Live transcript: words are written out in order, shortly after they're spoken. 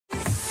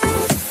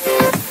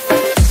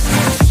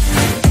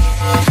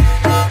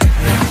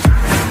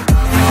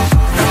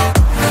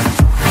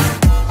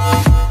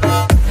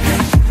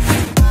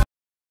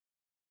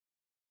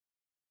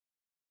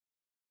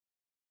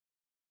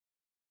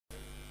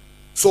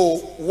So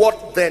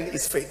what then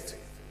is faith?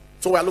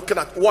 So we are looking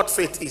at what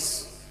faith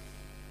is.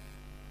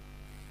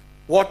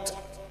 What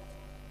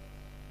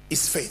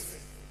is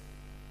faith?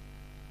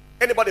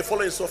 Anybody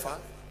following so far?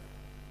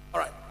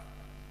 All right.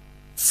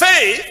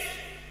 Faith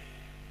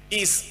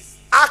is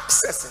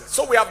accessing.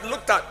 So we have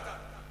looked at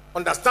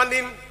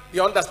understanding,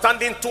 the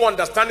understanding, two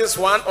understandings.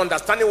 One,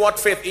 understanding what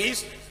faith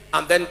is,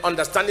 and then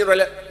understanding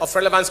of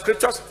relevant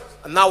scriptures.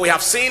 And now we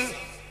have seen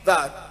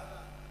that.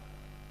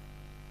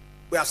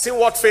 We have seen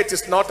what faith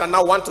is not, and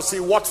now want to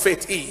see what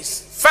faith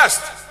is. First,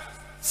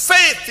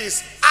 faith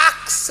is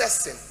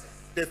accessing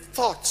the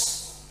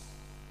thoughts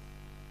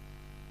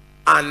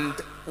and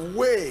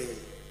way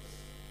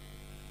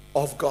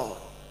of God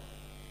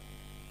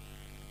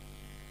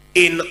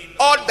in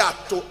order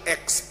to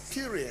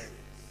experience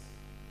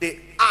the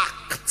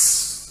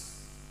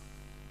acts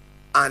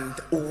and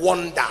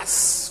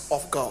wonders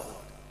of God.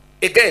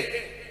 Again,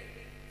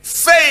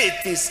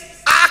 faith is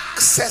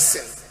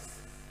accessing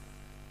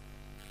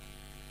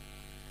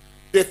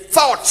the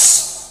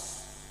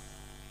thoughts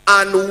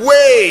and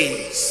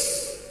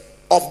ways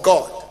of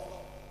God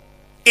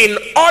in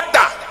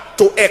order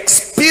to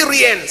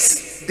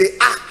experience the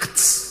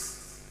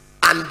acts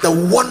and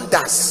the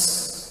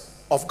wonders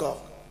of God.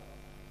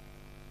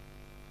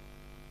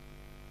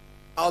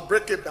 I'll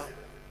break it down.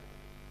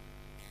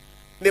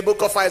 In the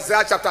book of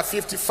Isaiah chapter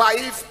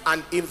 55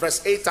 and in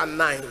verse 8 and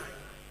 9.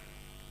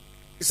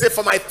 He said,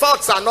 for my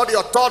thoughts are not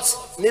your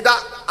thoughts, neither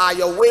are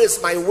your ways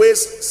my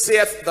ways,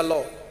 saith the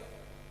Lord.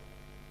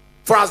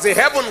 For as the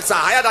heavens are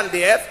higher than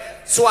the earth,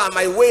 so are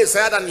my ways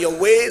higher than your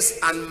ways,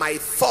 and my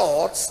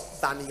thoughts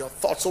than your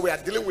thoughts. So we are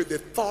dealing with the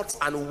thoughts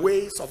and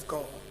ways of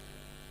God.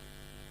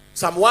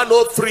 Psalm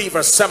 103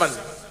 verse 7.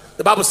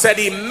 The Bible said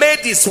he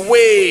made his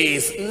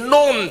ways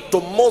known to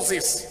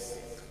Moses,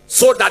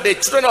 so that the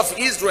children of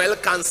Israel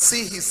can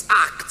see his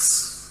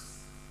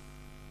acts.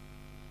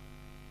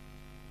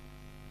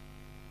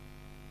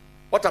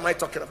 What am I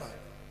talking about?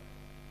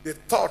 The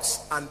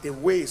thoughts and the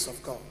ways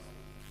of God.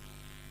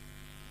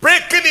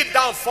 Breaking it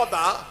down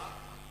further,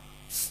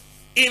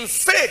 in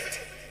faith,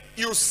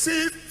 you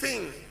see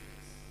things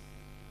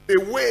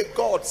the way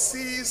God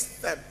sees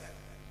them.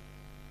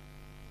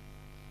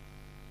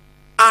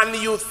 And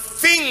you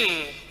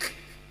think,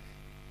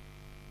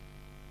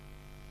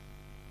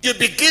 you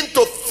begin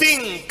to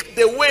think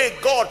the way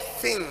God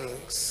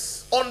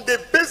thinks on the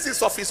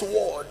basis of his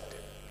word.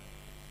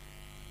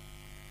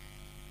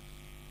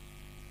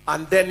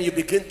 And then you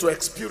begin to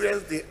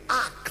experience the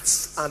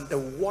acts and the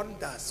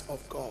wonders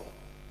of God.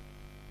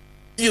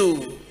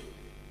 You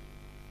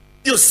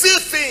see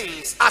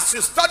things. As you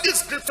study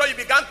scripture, you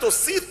began to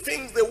see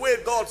things the way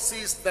God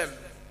sees them.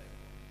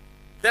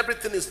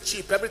 Everything is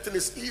cheap, everything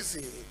is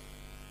easy.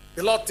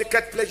 The Lord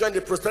taketh pleasure in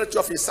the prosperity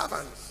of his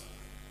servants.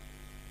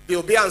 They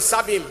obey and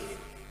serve him,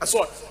 and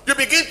so on. You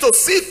begin to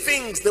see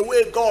things the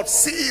way God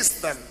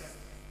sees them,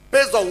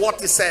 based on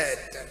what he said.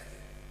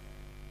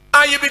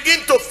 And you begin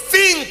to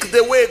think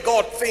the way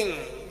God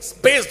thinks,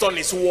 based on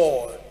his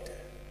word.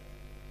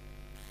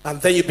 And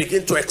then you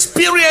begin to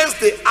experience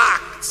the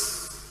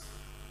acts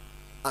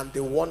and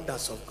the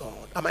wonders of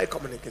God. Am I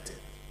communicating?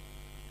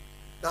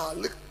 Now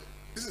look,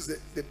 this is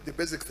the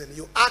basic thing.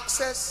 You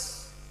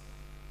access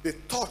the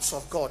thoughts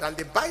of God, and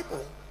the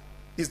Bible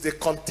is the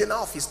container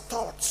of his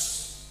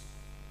thoughts.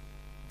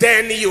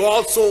 Then you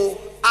also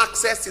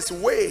access his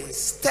ways,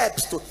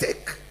 steps to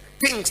take,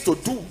 things to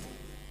do.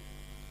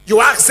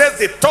 You access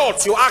the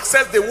thoughts, you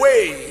access the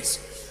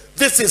ways.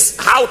 This is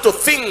how to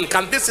think,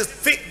 and this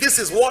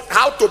is what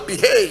how to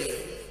behave.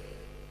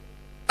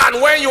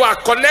 And when you are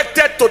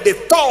connected to the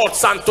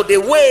thoughts and to the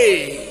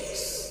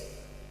ways,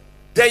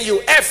 then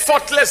you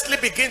effortlessly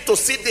begin to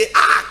see the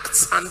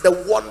acts and the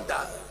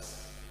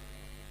wonders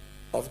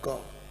of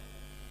God.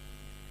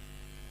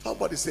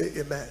 Somebody say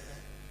amen.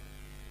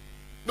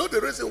 No, the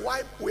reason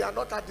why we are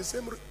not at the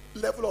same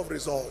level of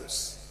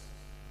results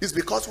is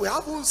because we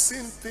haven't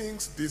seen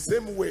things the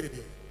same way.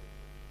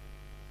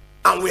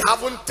 And we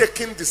haven't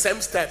taken the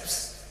same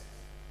steps.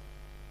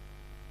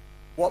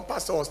 One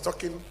pastor was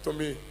talking to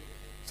me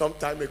some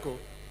time ago.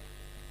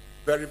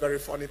 Very, very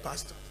funny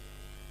pastor.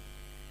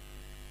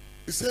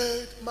 He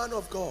said, man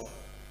of God,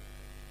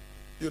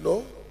 you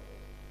know,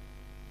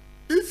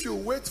 if you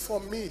wait for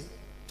me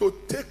to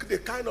take the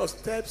kind of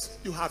steps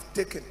you have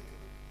taken,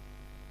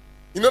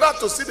 in order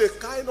to see the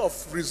kind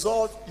of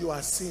result you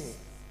are seeing,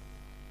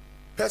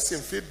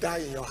 person will die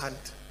in your hand.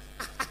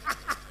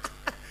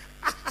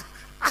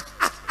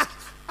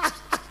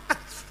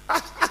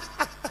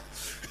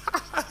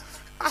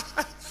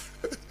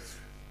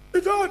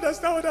 You don't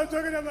understand what I'm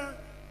talking about.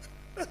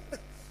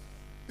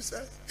 He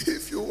said,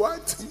 if you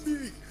want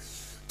me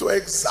to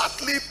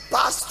exactly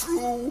pass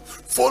through,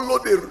 follow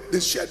the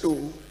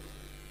shadow,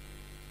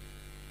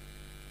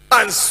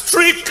 and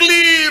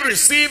strictly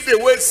receive the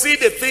way, see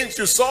the things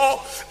you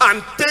saw,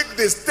 and take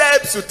the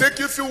steps you take,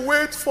 if you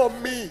wait for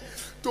me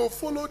to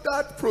follow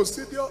that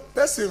procedure,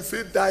 person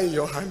will die in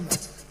your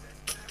hand.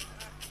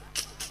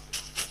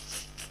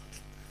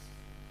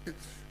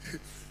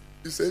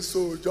 He says,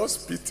 so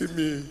just pity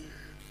me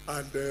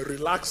and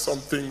relax some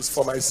things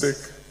for my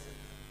sake.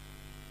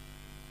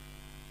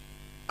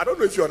 I don't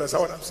know if you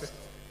understand what I'm saying.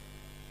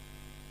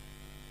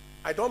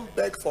 I don't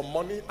beg for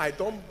money. I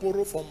don't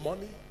borrow for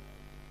money.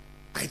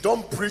 I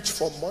don't preach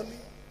for money.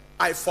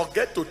 I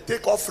forget to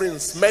take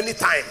offerings many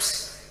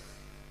times.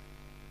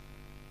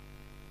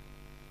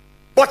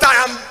 But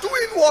I am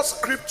doing what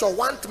scripture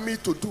wants me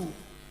to do.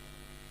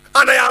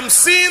 And I am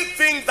seeing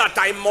things that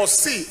I must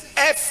see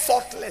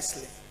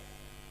effortlessly.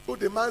 So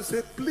the man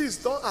said, please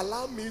don't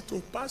allow me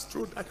to pass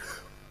through that.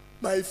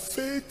 My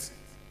faith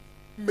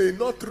may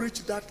not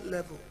reach that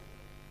level.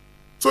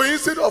 So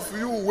instead of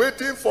you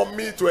waiting for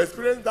me to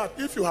experience that,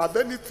 if you have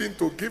anything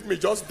to give me,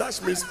 just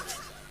dash me.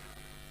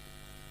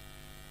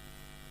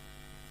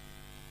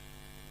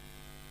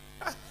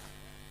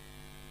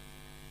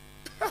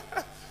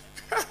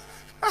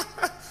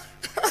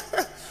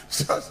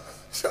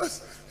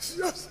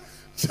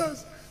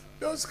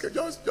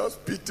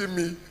 Just pity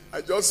me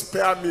and just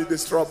spare me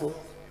this trouble.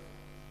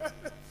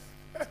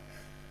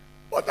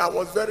 But I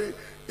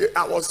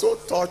was so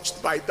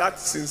touched by that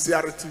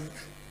sincerity.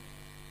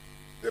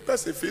 The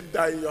person fit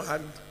die in your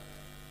hand.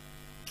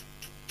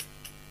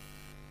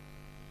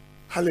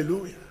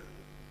 Hallelujah.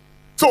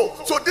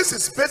 So this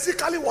is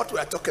basically what we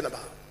are talking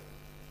about.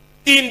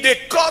 In the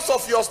course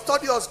of your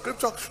study of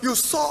scripture, you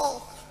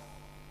saw,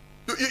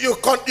 you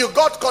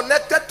got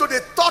connected to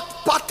the thought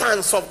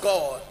patterns of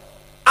God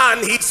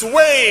and his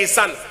ways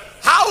and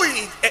how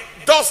he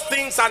does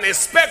things and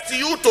expects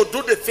you to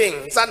do the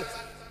things, and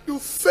you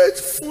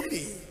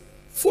faithfully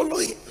follow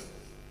him.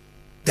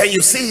 Then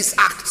you see his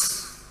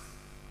acts.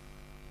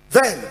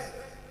 Then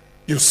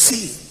you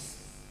see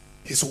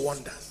his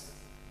wonders.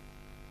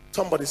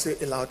 Somebody say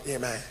aloud,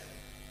 amen.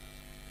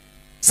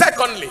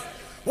 Secondly,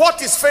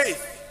 what is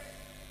faith?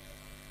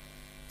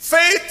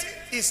 Faith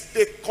is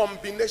the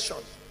combination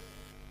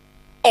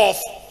of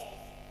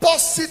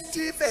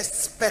positive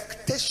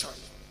expectation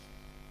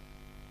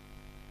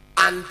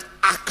and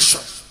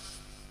action.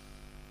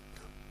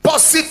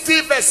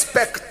 Positive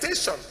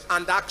expectation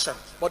and action.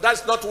 But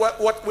that's not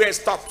where it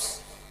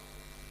stops.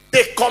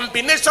 The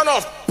combination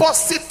of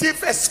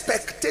positive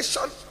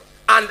expectation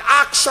and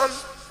action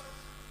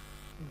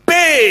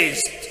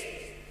based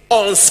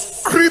on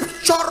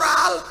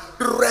scriptural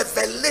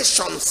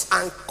revelations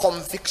and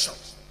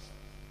convictions.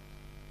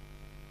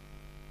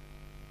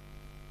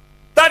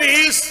 That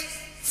is,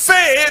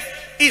 faith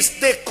is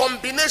the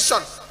combination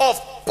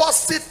of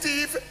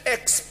positive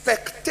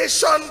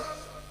expectation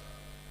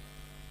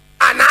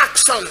and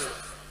action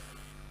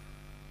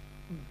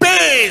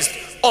based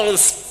on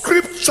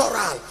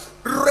scriptural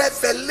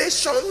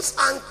revelations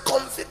and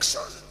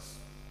convictions.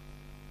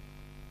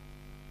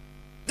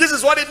 This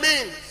is what it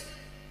means.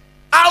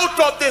 Out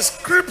of the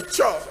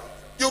scripture,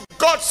 you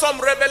got some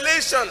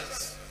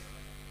revelations,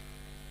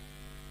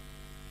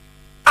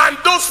 and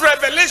those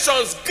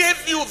revelations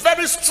gave you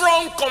very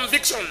strong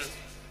conviction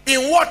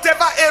in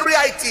whatever area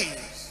it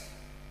is.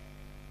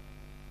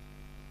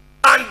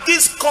 And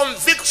these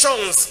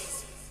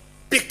convictions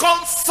become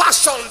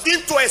fashioned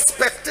into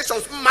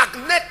expectations,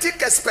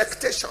 magnetic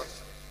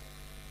expectations,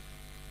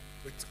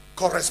 with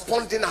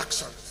corresponding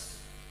actions.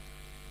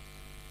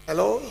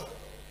 Hello?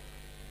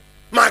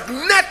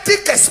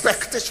 Magnetic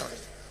expectation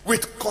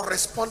with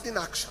corresponding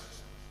action.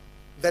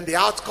 Then the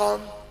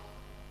outcome,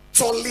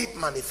 solid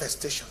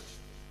manifestation.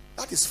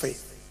 That is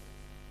faith.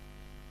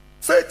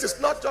 Faith is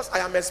not just I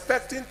am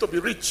expecting to be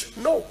rich.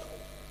 No.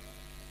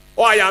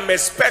 Or I am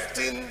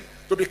expecting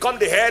to become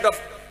the head of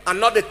and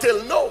not the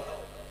tail. No.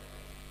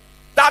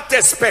 That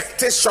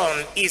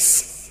expectation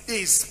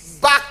is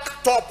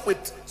backed up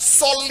with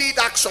solid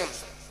action,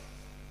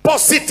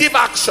 positive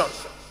action.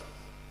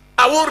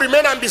 I won't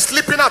remain and be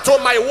sleeping at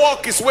home. My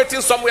work is waiting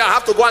somewhere. I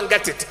have to go and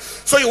get it.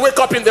 So you wake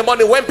up in the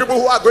morning when people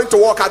who are going to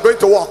work are going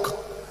to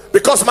work,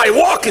 because my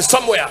work is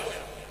somewhere.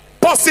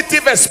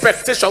 Positive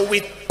expectation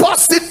with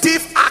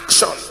positive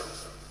action.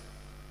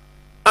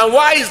 And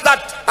why is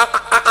that?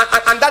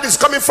 And that is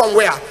coming from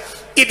where?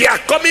 They are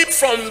coming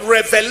from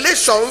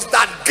revelations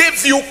that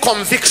give you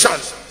conviction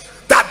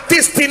that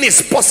this thing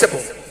is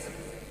possible.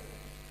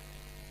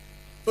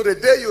 So the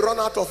day you run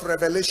out of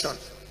revelation,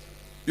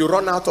 you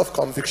run out of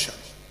conviction.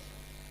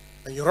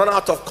 And you run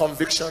out of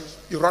conviction,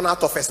 you run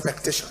out of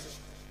expectation.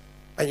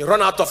 And you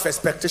run out of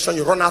expectation,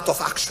 you run out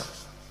of action.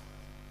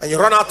 And you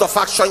run out of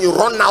action, you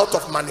run out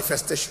of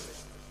manifestation.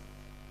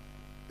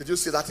 Did you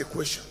see that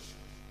equation?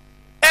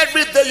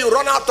 Every day you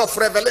run out of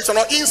revelation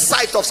or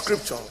insight of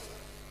scripture,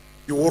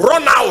 you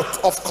run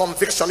out of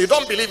conviction. You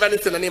don't believe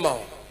anything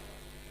anymore.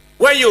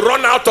 When you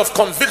run out of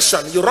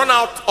conviction, you run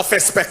out of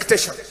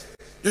expectation.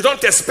 You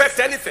don't expect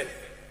anything.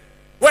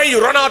 When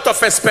you run out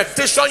of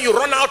expectation, you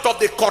run out of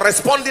the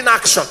corresponding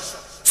action.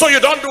 So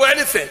you don't do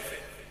anything.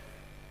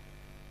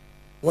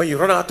 When you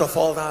run out of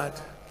all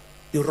that,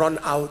 you run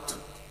out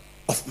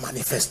of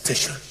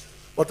manifestation.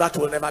 But that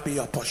will never be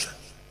your portion.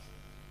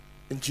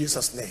 In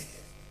Jesus' name.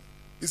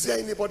 Is there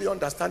anybody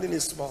understanding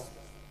is small?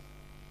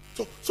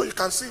 So you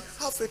can see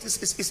how faith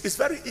is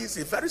very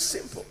easy, very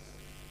simple.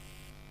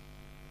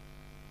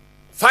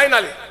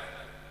 Finally,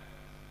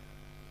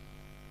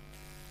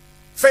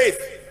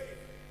 Faith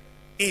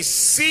is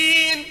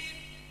seeing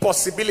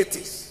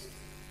possibilities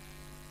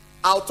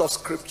out of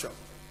scripture.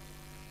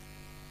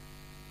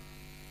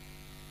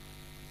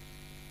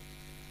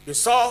 You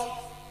saw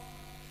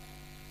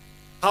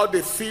how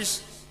the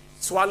fish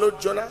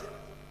swallowed Jonah,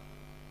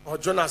 or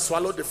Jonah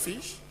swallowed the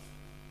fish,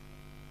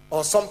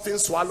 or something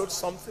swallowed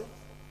something,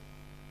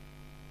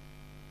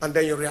 and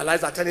then you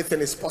realize that anything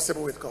is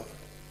possible with God.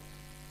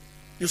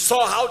 You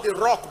saw how the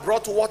rock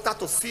brought water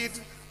to feed,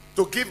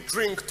 to give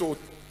drink to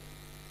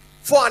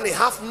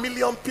 4.5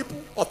 million people,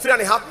 or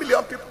 3.5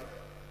 million people.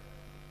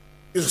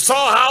 You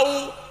saw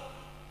how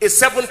a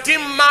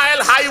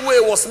 17-mile highway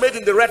was made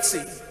in the Red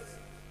Sea.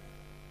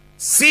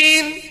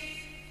 Seeing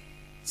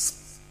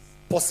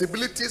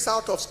possibilities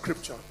out of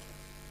scripture,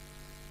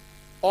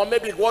 or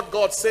maybe what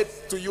God said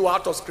to you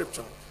out of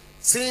scripture.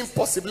 Seeing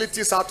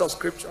possibilities out of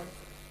scripture,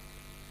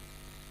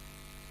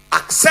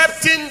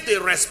 accepting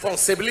the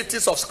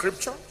responsibilities of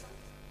scripture.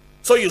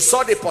 So you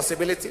saw the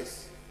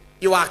possibilities,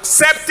 you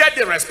accepted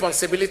the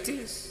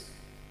responsibilities,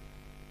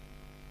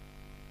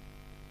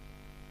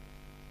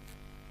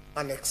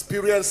 and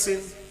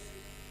experiencing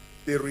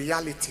the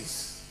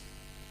realities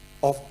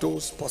of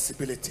those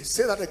possibilities.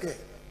 Say that again.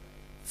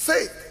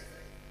 Faith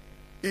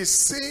is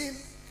seeing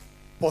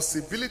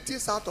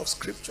possibilities out of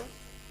scripture.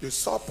 You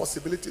saw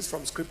possibilities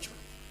from scripture.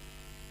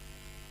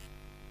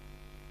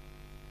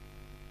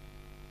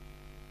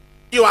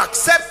 You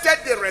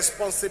accepted the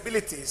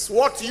responsibilities,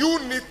 what you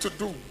need to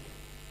do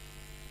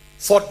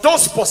for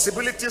those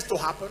possibilities to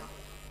happen.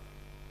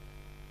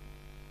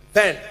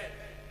 Then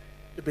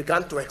you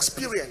began to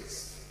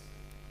experience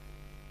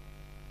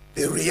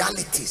the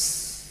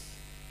realities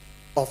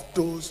of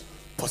those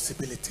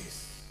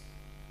possibilities.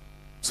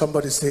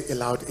 Somebody say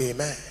aloud,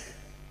 amen.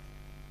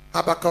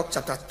 Habakkuk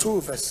chapter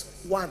 2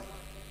 verse 1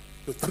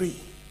 to 3.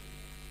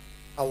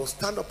 I will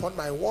stand upon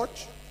my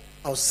watch,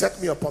 I will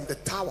set me upon the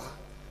tower,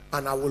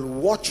 and I will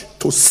watch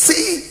to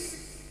see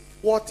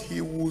what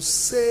he will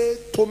say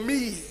to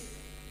me,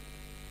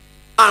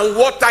 and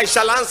what I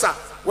shall answer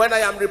when I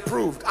am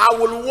reproved. I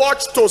will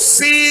watch to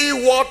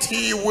see what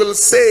he will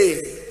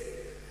say.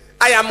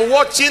 I am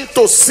watching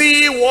to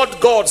see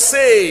what God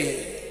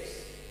says.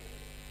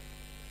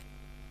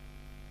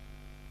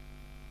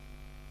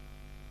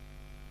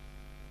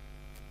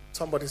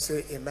 Somebody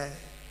say amen.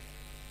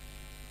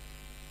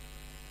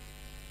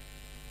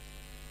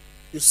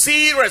 You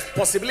see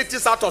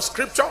responsibilities out of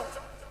scripture,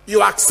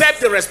 you accept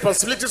the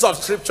responsibilities of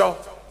scripture,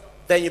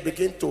 then you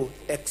begin to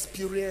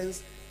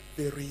experience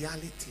the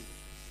reality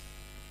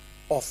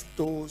of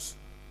those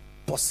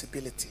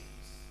possibilities.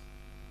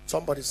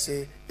 Somebody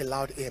say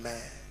aloud,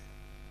 amen.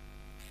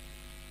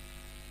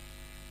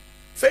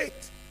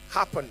 Faith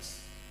happens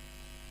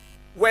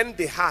when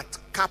the heart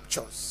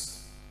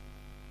captures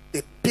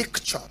the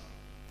picture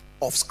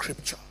of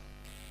scripture.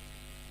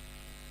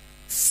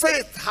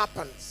 Faith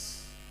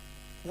happens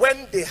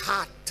when the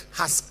heart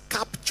has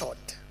captured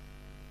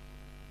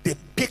the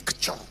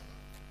picture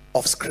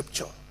of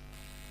scripture.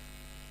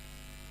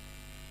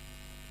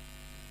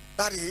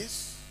 That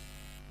is,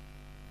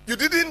 you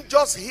didn't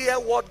just hear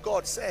what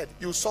God said,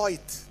 you saw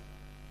it.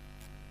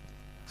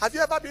 Have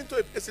you ever been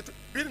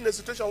in a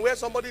situation where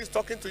somebody is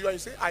talking to you and you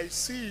say, I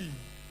see,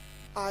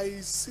 I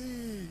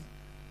see.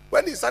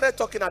 When he started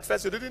talking at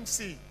first, you didn't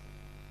see.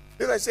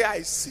 Then I say,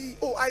 I see.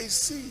 Oh, I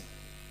see.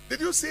 Did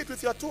you see it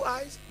with your two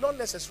eyes? Not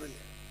necessarily.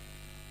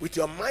 With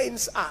your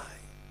mind's eye.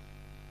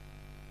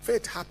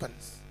 Faith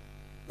happens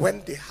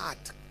when the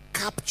heart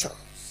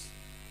captures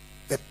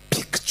the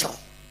picture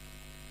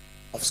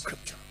of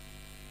scripture.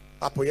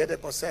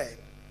 Apoyedeko said,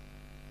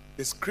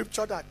 the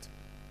scripture that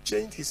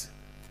changed his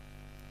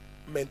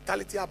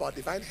mentality about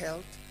divine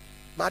health,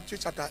 Matthew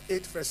chapter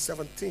 8 verse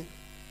 17,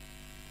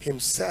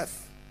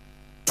 himself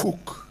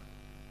took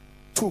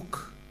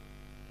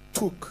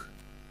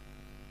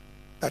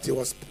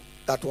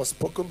that was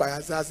spoken by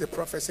Isaiah the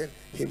prophet, saying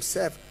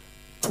himself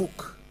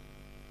took.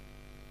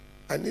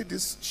 I need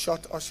this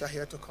short usher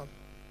here to come.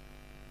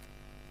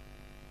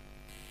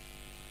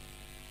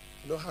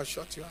 You know how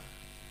short you are.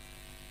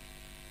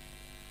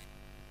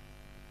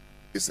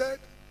 He said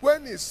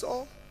when he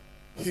saw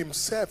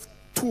himself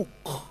took,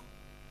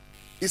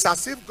 it's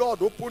as if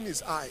God opened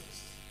his eyes,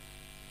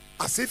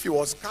 as if he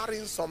was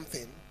carrying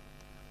something.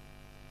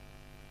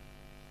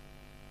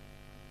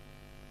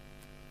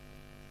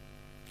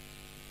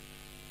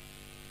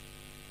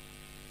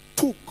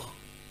 Took.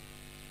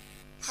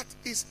 That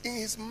is in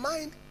his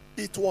mind,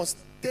 it was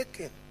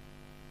taken.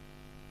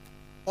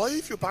 Or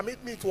if you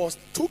permit me, it was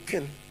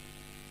taken.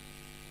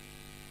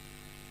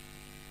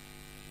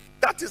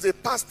 That is a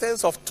past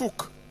tense of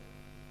took.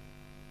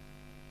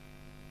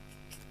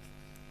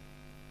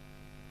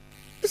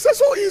 He says,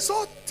 so he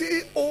saw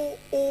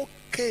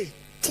T-O-O-K,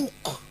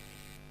 took.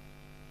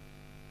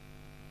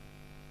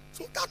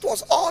 So that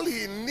was all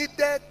he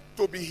needed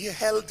to be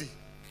healthy.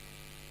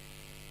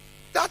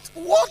 That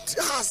what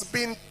has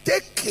been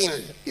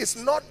taken is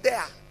not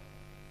there.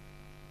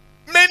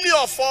 Many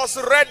of us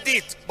read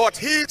it, but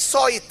he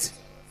saw it.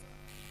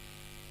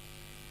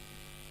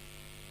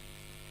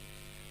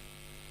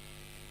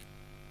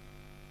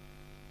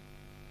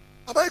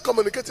 Am I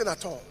communicating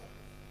at all?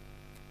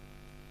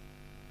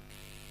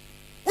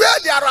 Where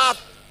there are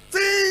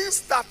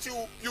things that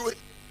you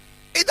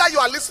either you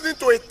are listening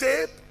to a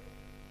tape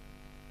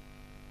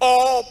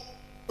or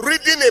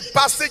reading a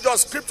passage of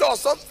scripture or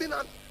something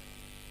and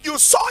you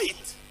saw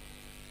it.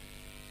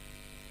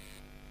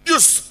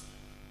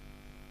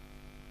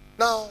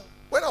 Now,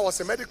 when I was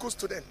a medical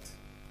student,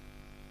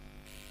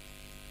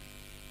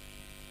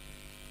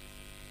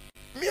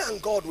 me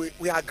and God,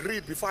 we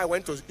agreed before I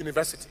went to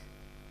university.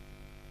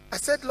 I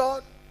said,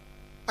 Lord,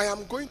 I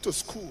am going to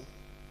school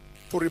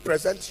to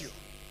represent you.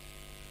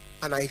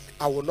 And I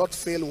will not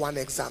fail one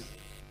exam.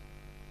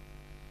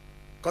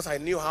 Because I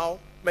knew how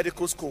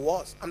medical school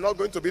was. I'm not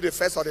going to be the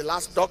first or the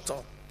last doctor.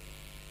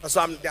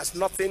 So there's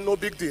nothing, no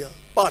big deal.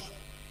 But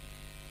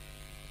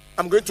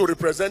I'm going to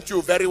represent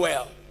you very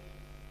well.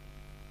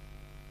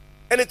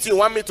 Anything you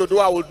want me to do,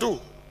 I will do.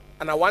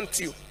 And I want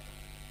you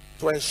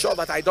to ensure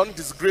that I don't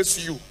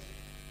disgrace you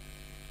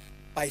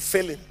by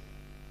failing.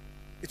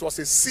 It was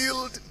a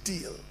sealed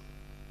deal.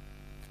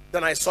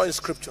 Then I saw in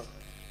scripture,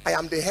 I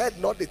am the head,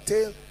 not the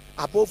tail,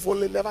 above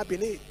only, never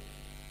beneath.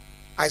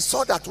 I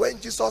saw that when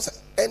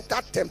Jesus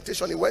entered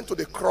temptation, he went to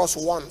the cross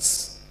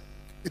once.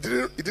 He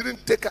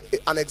didn't take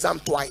an exam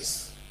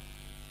twice.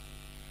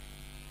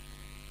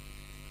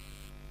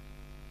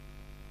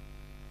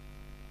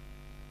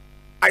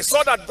 I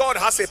saw that God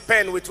has a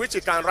pen with which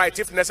he can write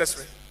if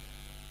necessary.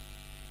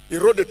 He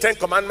wrote the 10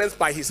 commandments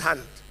by his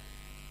hand.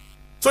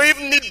 So if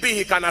need be,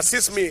 he can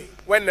assist me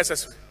when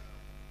necessary.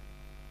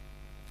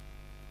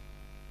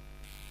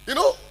 You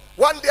know,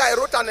 one day I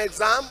wrote an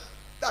exam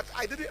that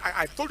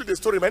I told you the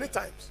story many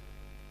times.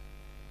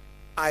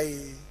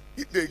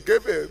 They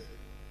gave a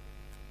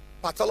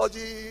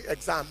pathology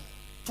exam,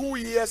 2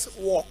 years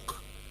work,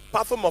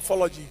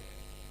 pathomorphology,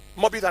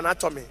 morbid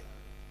anatomy,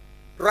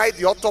 write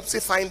the autopsy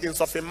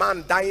findings of a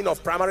man dying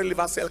of primary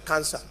liver cell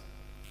cancer.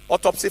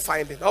 Autopsy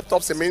finding.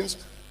 Autopsy means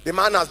the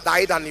man has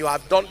died and you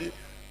have done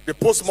the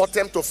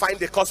post-mortem to find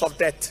the cause of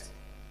death.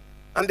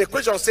 And the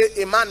question says,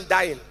 a man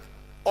dying,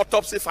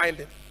 autopsy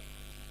finding.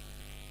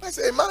 I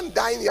say, a man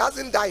dying, he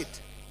hasn't died.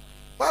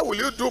 Why will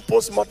you do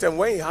post-mortem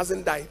when he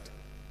hasn't died?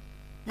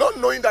 Not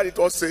knowing that it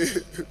was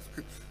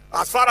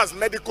as far as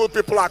medical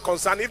people are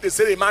concerned, if they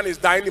say a man is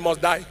dying, he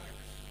must die.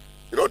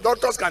 You know,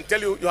 doctors can tell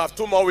you, you have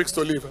 2 more weeks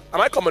to live.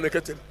 Am I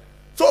communicating?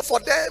 So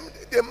for them,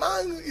 the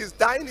man is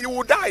dying, he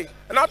will die.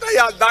 And after he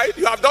has died,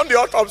 you have done the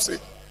autopsy.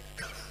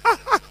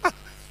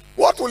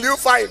 What will you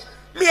find?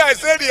 Me, I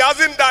said he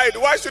hasn't died.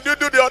 Why should you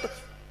do the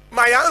autopsy?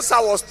 My answer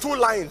was 2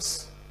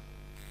 lines.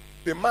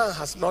 The man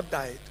has not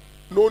died.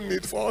 No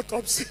need for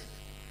autopsy.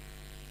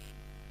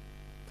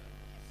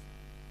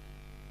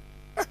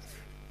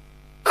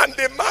 And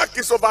the mark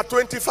is over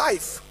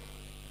 25.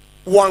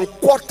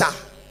 1/4.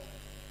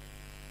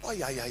 Oh,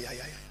 yeah.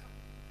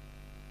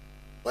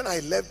 When I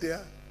left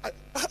there,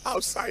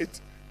 outside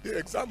the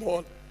exam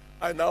hall,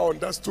 I now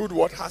understood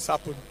what has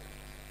happened.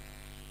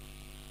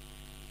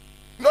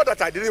 Not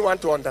that I didn't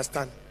want to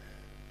understand.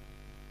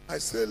 I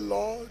said,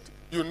 Lord,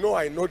 you know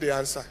I know the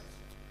answer.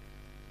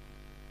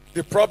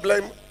 The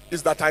problem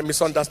is that I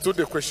misunderstood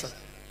the question.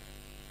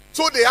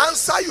 So the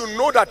answer you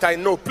know that I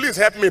know, please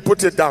help me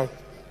put it down.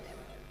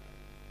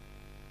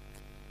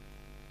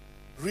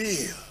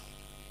 Real.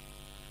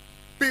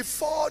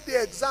 Before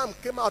the exam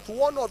came out,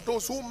 one of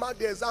those who marked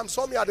the exam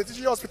saw me at the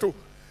teaching hospital.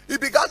 He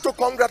began to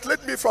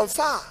congratulate me from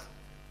far.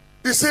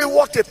 He said,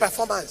 what a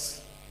performance.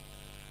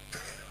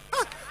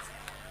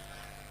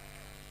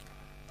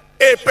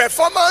 A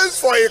performance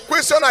for a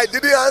question I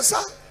didn't answer.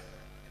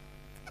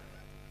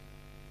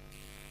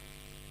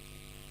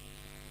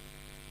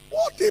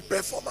 What a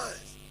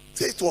performance.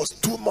 Say it was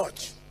too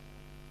much.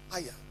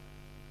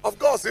 Of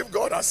course, if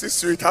God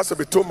assists you, it has to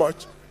be too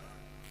much.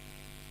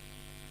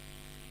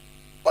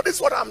 But this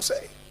is what I'm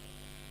saying.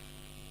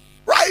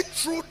 Right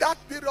through that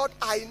period,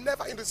 I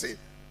never, see,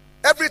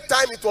 every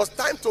time it was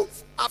time to,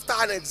 after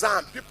an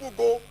exam, people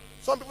go,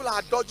 some people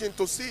are dodging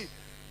to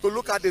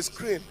look at the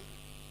screen.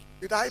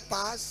 Did I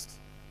pass?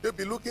 They'll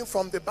be looking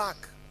from the back.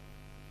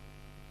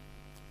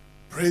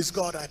 Praise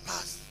God, I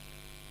passed.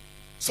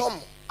 Some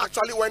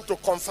actually went to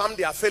confirm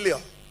their failure.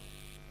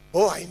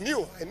 Oh, I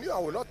knew I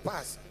will not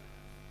pass.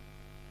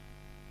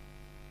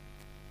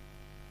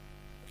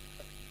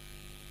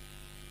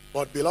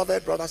 But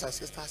beloved brothers and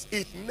sisters,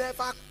 it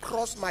never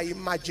crossed my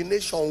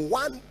imagination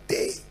one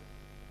day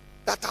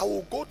that I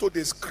will go to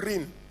the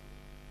screen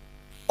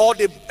or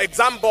the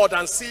exam board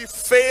and see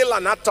fail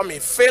anatomy,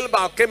 fail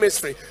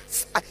biochemistry.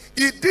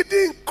 It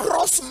didn't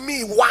cross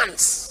me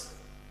once.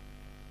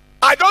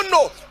 I don't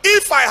know.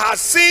 If I had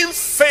seen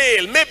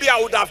fail, maybe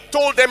I would have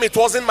told them it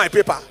wasn't my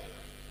paper.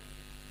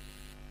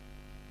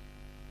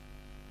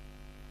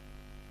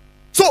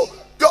 So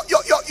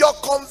your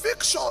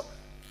conviction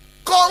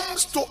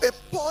comes to a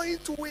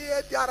point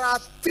where there are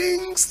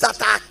things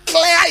that are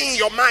clear in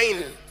your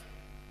mind.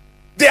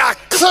 They are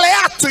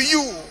clear to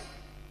you.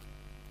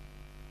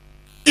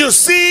 You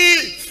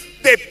see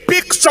the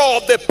picture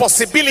of the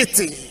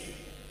possibility.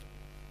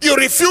 You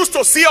refuse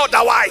to see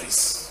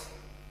otherwise.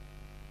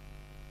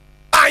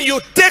 and you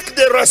take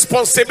the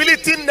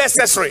responsibility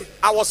necessary.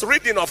 I was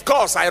reading, of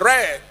course, I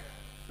read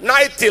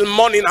night till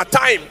morning at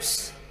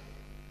times.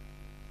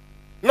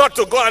 Not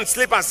to go and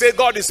sleep and say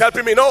God is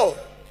helping me. No.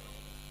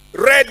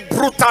 Read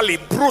brutally.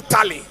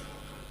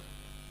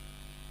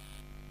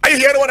 Are you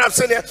hearing what I'm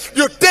saying here?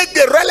 You take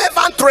the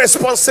relevant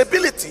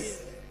responsibility,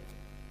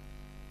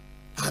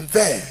 and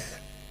there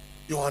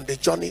you're on the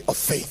journey of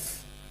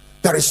faith.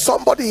 There is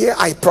somebody here,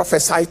 I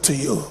prophesy to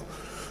you,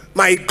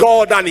 my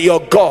God and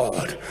your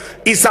God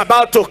is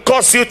about to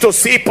cause you to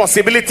see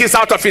possibilities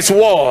out of his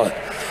word,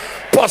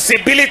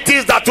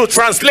 possibilities that will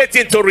translate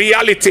into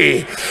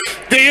reality.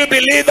 Do you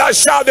believe that?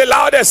 Shout the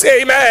loudest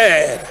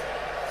amen.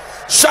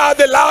 Shout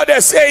the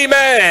loudest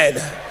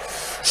amen.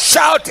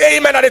 Shout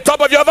amen at the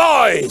top of your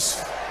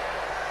voice.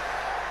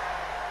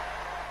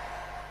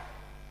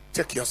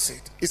 Take your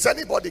seat. Is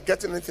anybody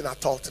getting anything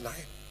at all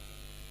tonight?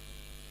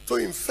 So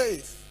in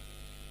faith,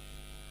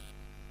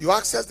 you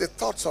access the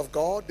thoughts of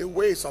God, the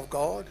ways of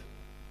God,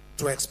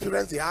 to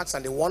experience the acts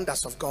and the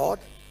wonders of God.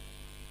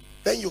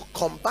 Then you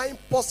combine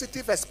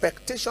positive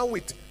expectation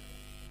with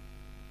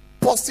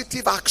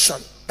positive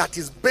action that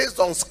is based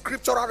on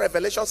scriptural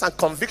revelations and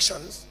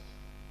convictions.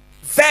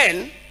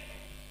 Then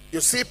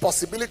you see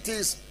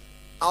possibilities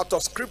out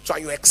of scripture,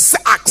 and you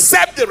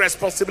accept the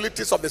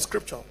responsibilities of the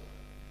scripture,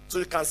 so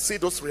you can see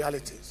those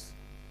realities.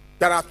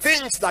 There are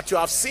things that you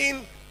have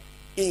seen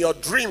in your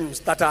dreams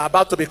that are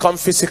about to become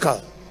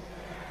physical.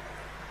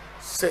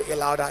 Say a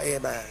louder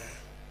amen.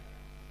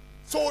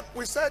 So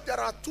we said there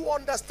are two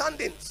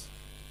understandings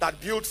that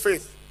build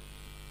faith,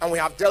 and we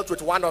have dealt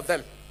with one of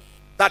them.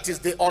 That is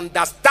the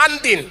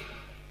understanding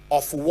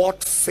of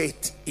what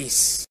faith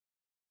is.